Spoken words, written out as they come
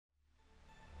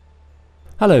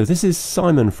Hello, this is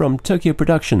Simon from Tokyo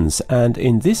Productions, and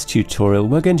in this tutorial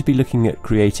we're going to be looking at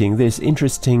creating this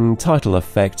interesting title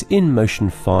effect in Motion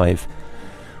 5.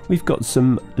 We've got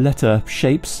some letter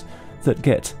shapes that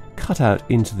get cut out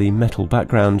into the metal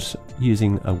background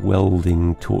using a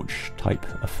welding torch type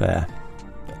affair.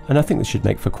 And I think this should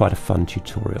make for quite a fun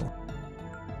tutorial.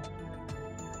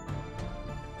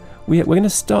 We're going to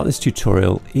start this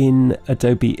tutorial in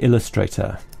Adobe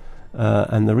Illustrator.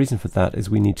 And the reason for that is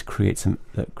we need to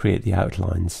create the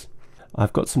outlines.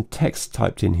 I've got some text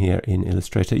typed in here in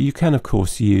Illustrator. You can of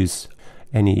course use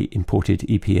any imported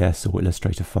EPS or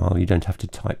Illustrator file. You don't have to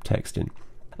type text in.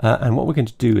 And what we're going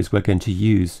to do is we're going to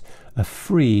use a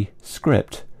free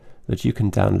script that you can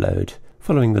download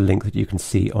following the link that you can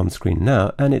see on screen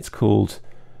now, and it's called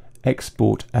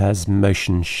Export as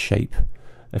Motion Shape.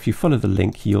 If you follow the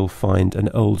link, you'll find an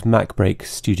old MacBreak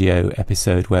Studio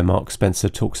episode where Mark Spencer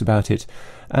talks about it,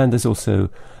 and there's also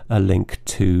a link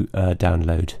to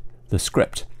download the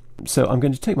script. So I'm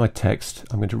going to take my text,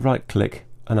 I'm going to right click,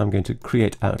 and I'm going to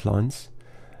create outlines,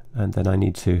 and then I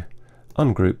need to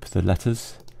ungroup the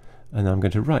letters, and I'm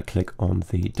going to right click on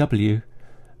the W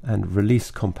and release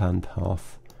compound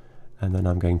path, and then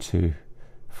I'm going to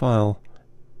File,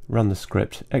 run the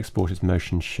script, export as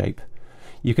motion shape.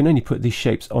 You can only put these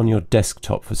shapes on your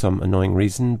desktop for some annoying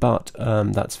reason, but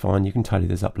that's fine, you can tidy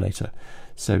this up later.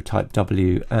 So type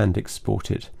W and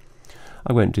export it.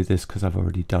 I won't do this because I've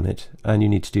already done it, and you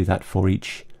need to do that for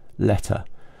each letter.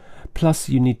 Plus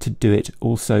you need to do it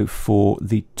also for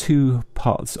the two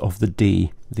parts of the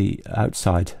D, the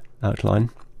outside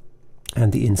outline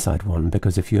and the inside one,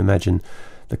 because if you imagine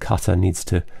the cutter needs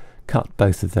to cut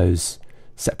both of those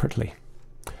separately.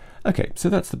 Okay, so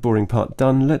that's the boring part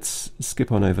done. Let's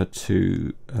skip on over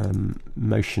to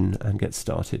Motion and get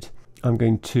started. I'm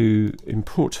going to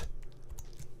import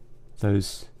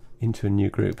those into a new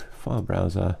group, File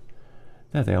Browser.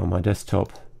 There they are on my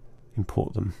desktop.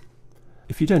 Import them.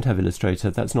 If you don't have Illustrator,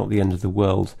 that's not the end of the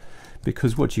world,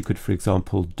 because what you could, for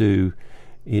example, do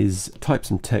is type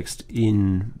some text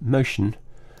in Motion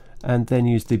and then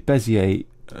use the Bezier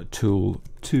tool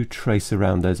to trace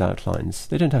around those outlines.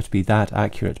 They don't have to be that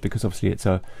accurate because obviously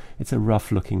it's a rough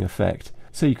looking effect,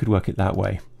 so you could work it that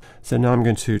way. So now I'm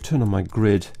going to turn on my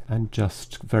grid and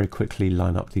just very quickly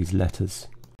line up these letters.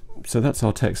 So that's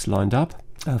our text lined up.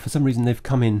 For some reason they've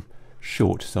come in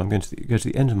short, so I'm going to go to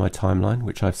the end of my timeline,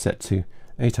 which I've set to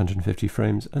 850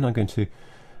 frames, and I'm going to,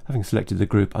 having selected the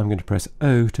group, I'm going to press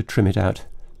O to trim it out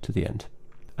to the end.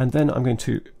 And then I'm going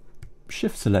to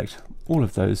shift select all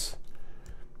of those,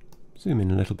 zoom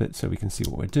in a little bit so we can see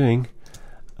what we're doing,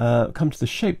 come to the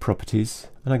shape properties,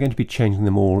 and I'm going to be changing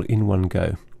them all in one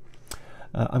go.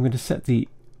 I'm going to set the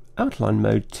outline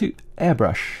mode to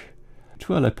airbrush.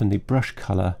 Twirl open the brush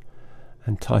color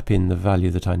and type in the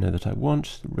value that I know that I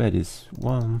want. Red is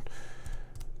 1,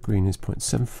 green is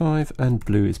 0.75, and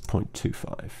blue is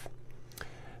 0.25.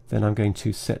 Then I'm going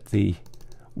to set the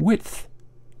width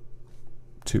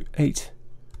to 8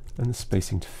 and the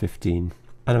spacing to 15.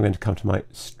 And I'm going to come to my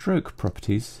stroke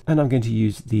properties, and I'm going to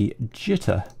use the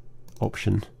jitter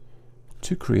option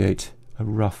to create a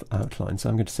rough outline. So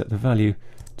I'm going to set the value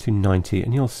to 90,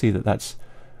 and you'll see that that's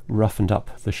roughened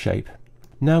up the shape.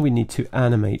 Now we need to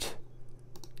animate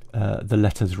the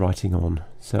letters writing on.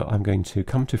 So I'm going to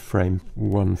come to frame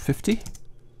 150,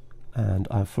 and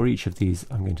for each of these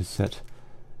I'm going to set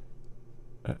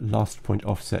last point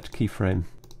offset keyframe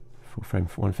for frame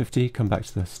 150, come back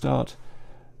to the start,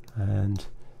 and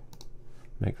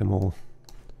make them all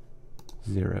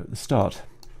 0 at the start.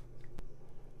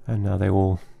 And now they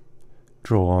all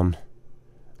draw on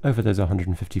over those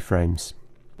 150 frames.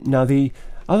 Now the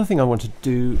other thing I want to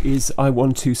do is I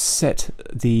want to set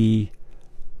the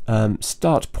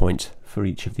start point for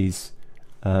each of these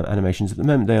animations. At the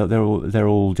moment they're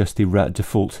all just the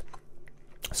default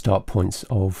start points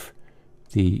of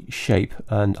the shape,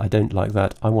 and I don't like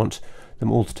that. I want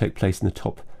them all to take place in the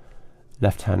top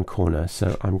left hand corner.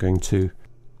 So I'm going to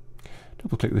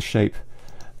double click the shape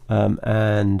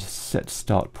and set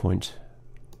start point,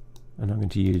 and I'm going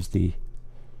to use the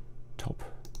top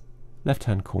left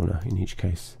hand corner in each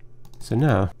case. So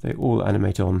now they all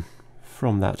animate on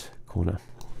from that corner,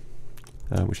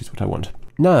 which is what I want.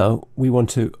 Now we want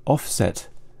to offset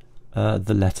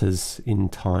the letters in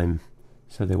time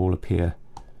so they all appear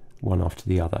one after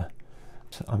the other.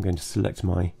 So I'm going to select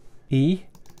my E,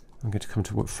 I'm going to come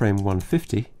to frame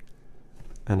 150,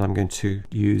 and I'm going to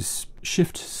use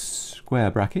shift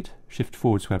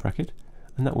forward square bracket,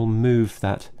 and that will move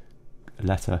that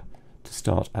letter to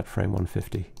start at frame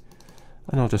 150.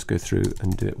 And I'll just go through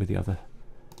and do it with the other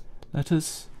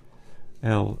letters.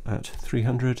 L at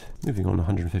 300, moving on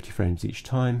 150 frames each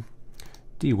time,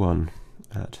 D1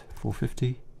 at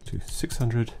 450 to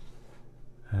 600,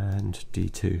 and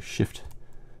D2 shift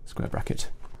square bracket.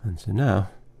 And so now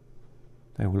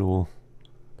they will all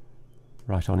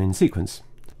write on in sequence.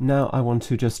 Now I want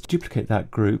to just duplicate that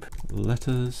group,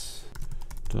 letters,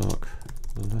 dark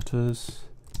letters,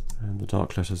 and the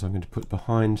dark letters I'm going to put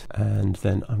behind, and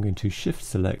then I'm going to shift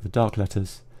select the dark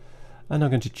letters, and I'm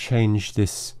going to change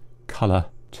this color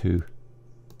to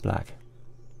black.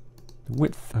 The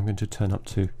width I'm going to turn up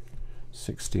to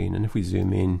 16, and if we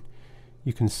zoom in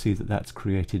you can see that that's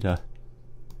created a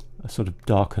sort of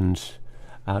darkened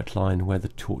outline where the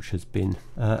torch has been.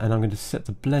 And I'm going to set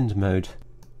the blend mode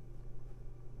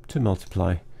to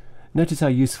multiply. Notice how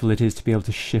useful it is to be able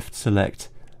to shift select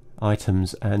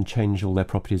items and change all their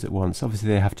properties at once. Obviously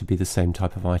they have to be the same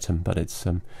type of item, but it's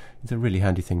a really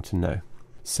handy thing to know.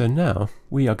 So now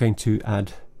we are going to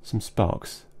add some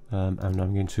sparks, and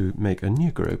I'm going to make a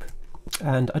new group.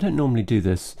 And I don't normally do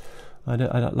this. I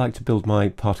don't like to build my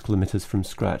particle emitters from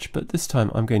scratch, but this time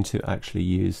I'm going to actually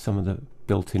use some of the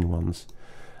built-in ones.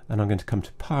 And I'm going to come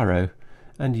to Pyro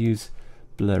and use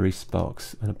blurry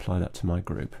sparks and apply that to my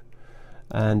group.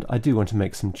 And I do want to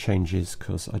make some changes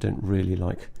because I don't really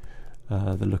like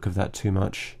the look of that too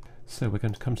much. So we're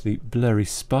going to come to the blurry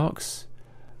sparks.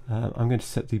 I'm going to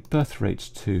set the birth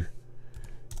rate to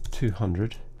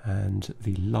 200 and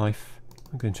the life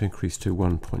I'm going to increase to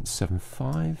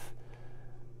 1.75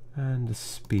 and the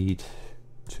speed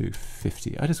to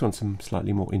 50. I just want some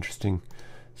slightly more interesting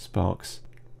sparks,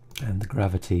 and the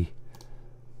gravity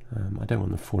I don't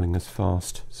want them falling as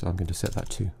fast, so I'm going to set that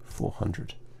to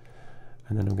 400.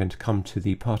 And then I'm going to come to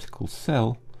the particle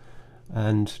cell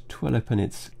and twirl open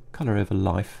its color over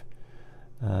life,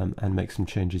 and make some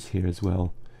changes here as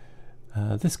well.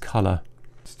 This color,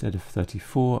 instead of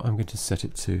 34, I'm going to set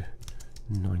it to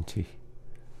 90,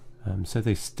 so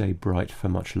they stay bright for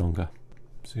much longer.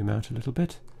 Zoom out a little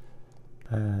bit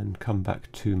and come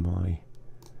back to my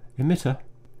emitter,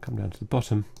 come down to the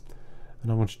bottom,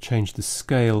 and I want to change the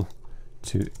scale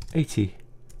to 80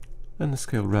 and the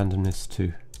scale randomness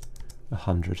to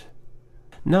 100.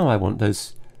 Now I want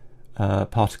those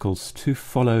particles to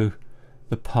follow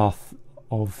the path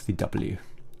of the W.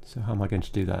 So how am I going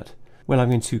to do that? Well, I'm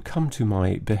going to come to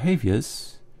my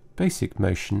behaviors, basic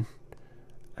motion,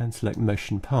 and select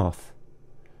motion path.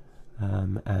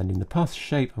 And in the path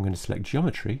shape I'm going to select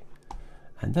geometry,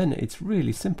 and then it's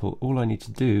really simple. All I need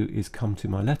to do is come to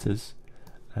my letters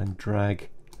and drag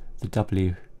the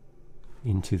W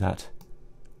into that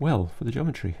well for the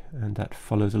geometry, and that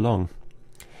follows along.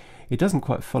 It doesn't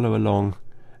quite follow along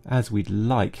as we'd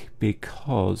like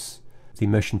because the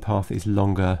motion path is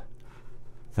longer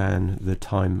than the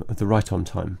time of the write-on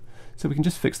time. So we can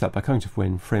just fix that by coming to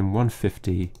frame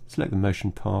 150, select the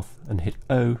motion path and hit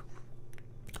O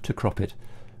to crop it,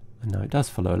 and now it does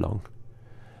follow along.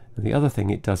 And the other thing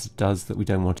it does that we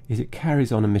don't want is it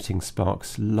carries on emitting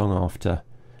sparks long after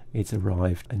it's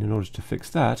arrived, and in order to fix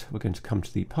that we're going to come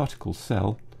to the particle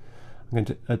cell. I'm going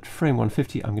to, at frame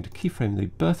 150, I'm going to keyframe the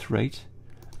birth rate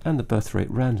and the birth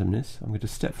rate randomness. I'm going to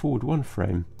step forward one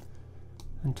frame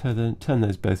and turn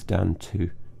those both down to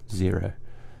 0.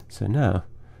 So now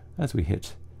as we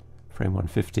hit frame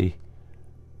 150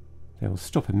 they will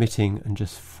stop emitting and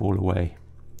just fall away.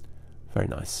 Very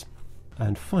nice.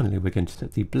 And finally we're going to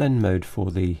set the blend mode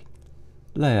for the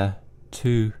layer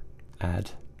to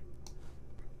add.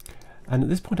 And at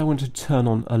this point I want to turn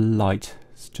on a light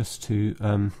just to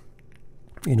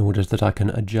in order that I can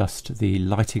adjust the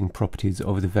lighting properties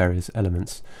of the various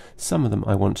elements. Some of them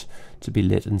I want to be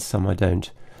lit and some I don't.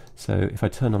 So if I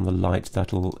turn on the light,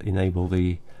 that'll enable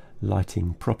the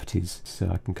lighting properties.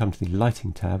 So I can come to the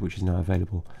lighting tab, which is now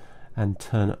available, and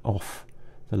turn off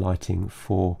the lighting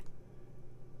for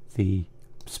the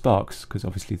sparks, because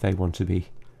obviously they want to be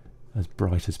as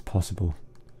bright as possible.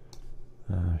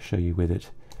 I'll show you with it.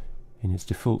 In its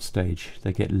default stage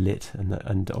they get lit,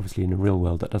 and obviously in the real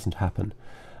world that doesn't happen.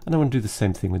 And I want to do the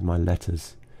same thing with my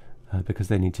letters because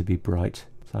they need to be bright.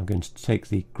 So I'm going to take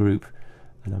the group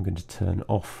and I'm going to turn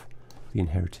off the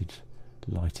inherited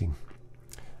lighting,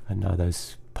 and now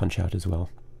those punch out as well.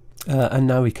 And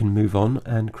now we can move on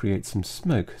and create some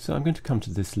smoke. So I'm going to come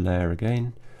to this layer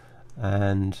again,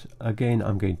 and again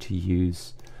I'm going to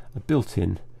use a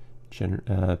built-in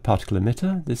particle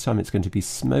emitter. This time it's going to be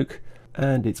smoke,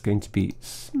 and it's going to be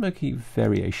smoky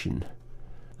variation,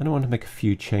 and I want to make a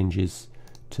few changes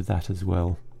to that as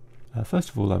well. First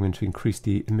of all I'm going to increase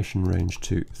the emission range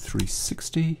to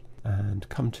 360 and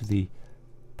come to the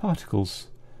particles,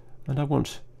 and I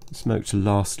want the smoke to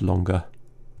last longer,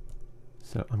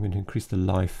 so I'm going to increase the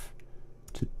life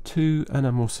to 2, and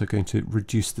I'm also going to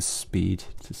reduce the speed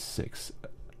to 6.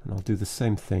 And I'll do the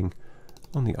same thing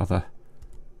on the other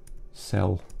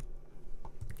cell,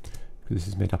 because this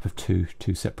is made up of two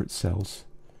separate cells.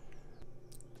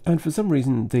 And for some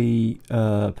reason the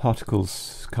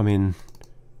particles come in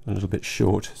a little bit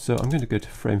short, so I'm going to go to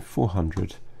frame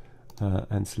 400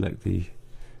 and select the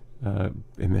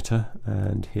emitter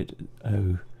and hit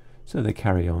O, so they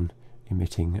carry on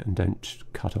emitting and don't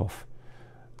cut off.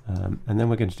 And then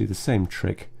we're going to do the same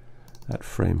trick at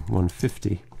frame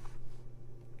 150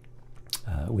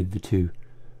 with the 2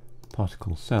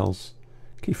 particle cells.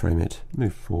 Keyframe it,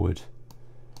 move forward,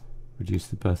 reduce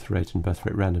the birth rate and birth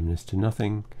rate randomness to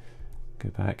nothing, go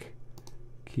back,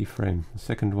 keyframe the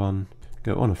second one,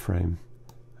 go on a frame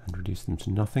and reduce them to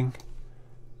nothing,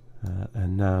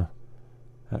 and now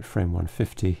at frame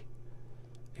 150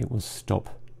 it will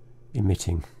stop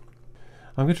emitting.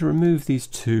 I'm going to remove these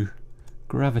 2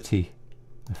 gravity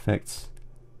effects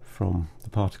from the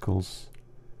particles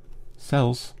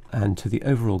cells, and to the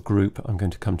overall group I'm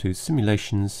going to come to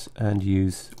simulations and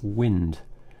use wind,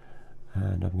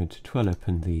 and I'm going to twirl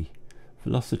open the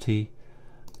velocity,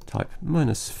 type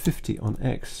 -50 on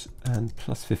X and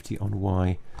 +50 on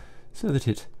Y, so that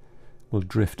it will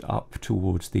drift up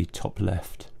towards the top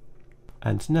left.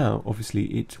 And now obviously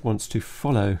it wants to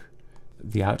follow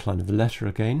the outline of the letter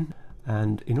again,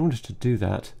 and in order to do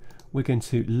that we're going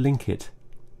to link it,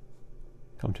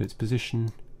 come to its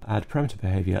position, add parameter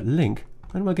behavior, link,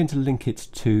 and we're going to link it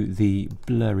to the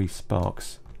blurry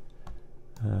sparks.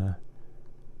 And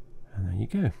there you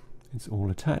go, it's all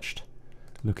attached,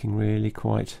 looking really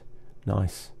quite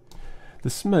nice. The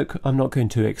smoke I'm not going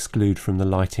to exclude from the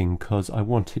lighting because I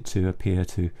want it to appear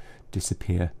to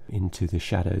disappear into the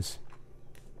shadows,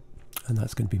 and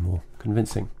that's going to be more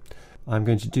convincing. I'm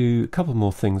going to do a couple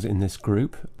more things in this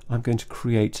group. I'm going to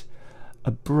create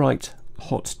a bright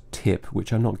hot tip,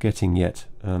 which I'm not getting yet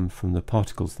from the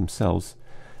particles themselves.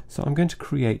 So I'm going to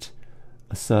create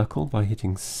a circle by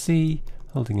hitting C,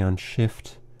 holding down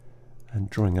Shift and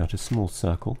drawing out a small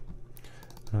circle.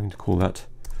 I'm going to call that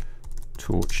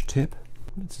torch tip.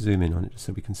 Let's zoom in on it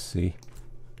so we can see.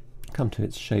 Come to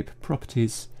its shape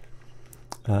properties,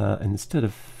 and instead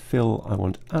of fill I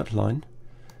want outline,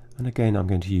 and again I'm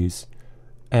going to use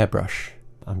airbrush.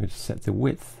 I'm going to set the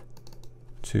width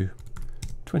to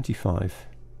 25,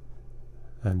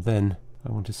 and then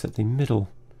I want to set the middle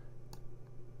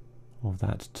of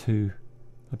that to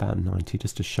about 90,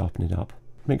 just to sharpen it up.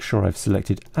 Make sure I've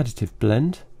selected additive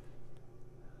blend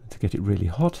to get it really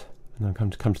hot, and I'm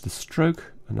going to come to the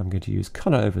stroke, and I'm going to use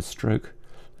color over stroke.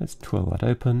 Let's twirl that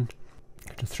open, I'm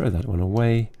going to throw that one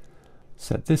away,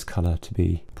 set this color to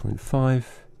be 0.5,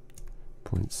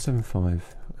 0.75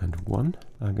 and 1.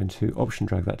 I'm going to option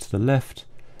drag that to the left,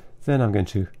 then I'm going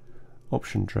to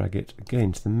option drag it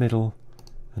again to the middle,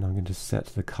 and I'm going to set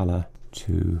the color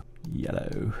to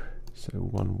yellow, so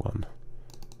 1, 1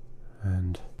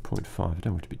 and 0.5. I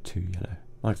don't want it to be too yellow,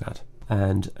 like that.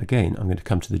 And again I'm going to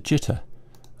come to the jitter,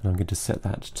 and I'm going to set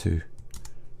that to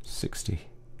 60.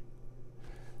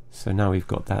 So now we've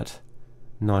got that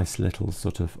nice little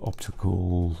sort of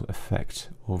optical effect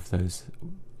of those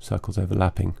circles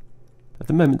overlapping. At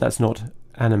the moment that's not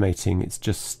animating, it's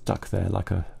just stuck there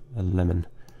like a lemon.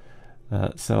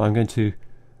 So I'm going to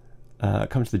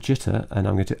come to the jitter, and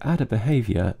I'm going to add a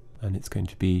behavior, and it's going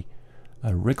to be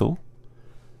a wriggle.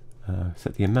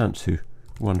 Set the amount to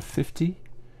 150,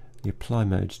 the apply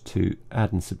mode to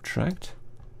add and subtract,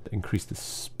 increase the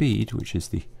speed, which is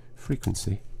the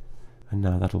frequency, and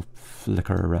now that'll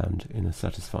flicker around in a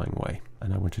satisfying way.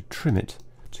 And I want to trim it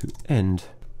to end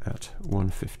at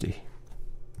 150.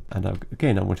 And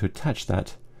again I want to attach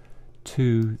that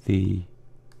to the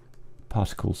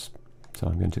particles. So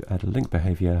I'm going to add a link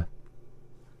behavior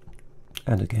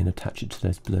and again attach it to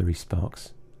those blurry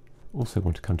sparks. Also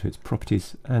want to come to its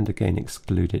properties and again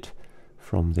exclude it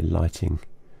from the lighting,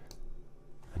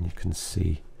 and you can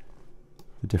see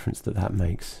the difference that that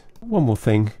makes. One more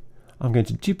thing, I'm going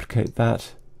to duplicate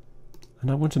that,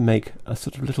 and I want to make a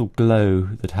sort of little glow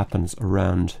that happens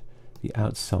around the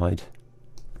outside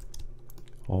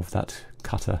of that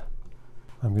cutter.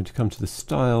 I'm going to come to the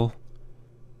style,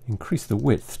 increase the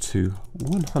width to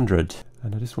 100,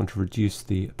 and I just want to reduce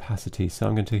the opacity, so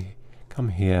I'm going to come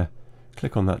here,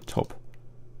 click on that top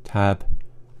tab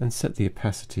and set the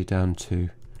opacity down to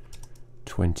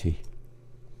 20.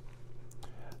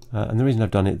 And the reason I've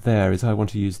done it there is I want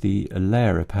to use the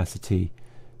layer opacity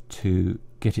to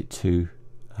get it to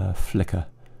flicker.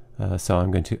 So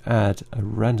I'm going to add a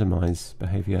randomize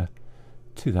behavior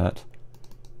to that,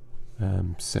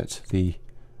 set the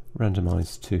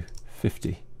randomize to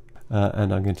 50.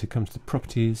 and I'm going to come to the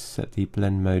properties, set the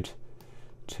blend mode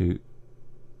to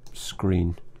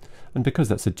screen, and because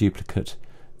that's a duplicate,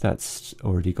 that's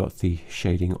already got the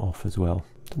shading off as well.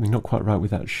 Something not quite right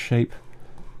with that shape.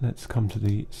 Let's come to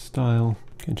the style.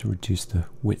 I'm going to reduce the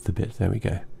width a bit. There we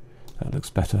go. That looks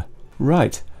better.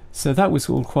 Right, so that was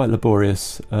all quite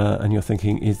laborious, and you're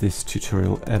thinking, is this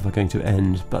tutorial ever going to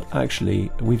end? But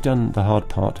actually, we've done the hard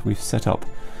part. We've set up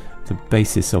the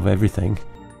basis of everything.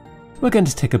 We're going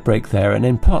to take a break there, and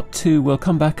in part 2 we'll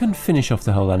come back and finish off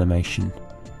the whole animation.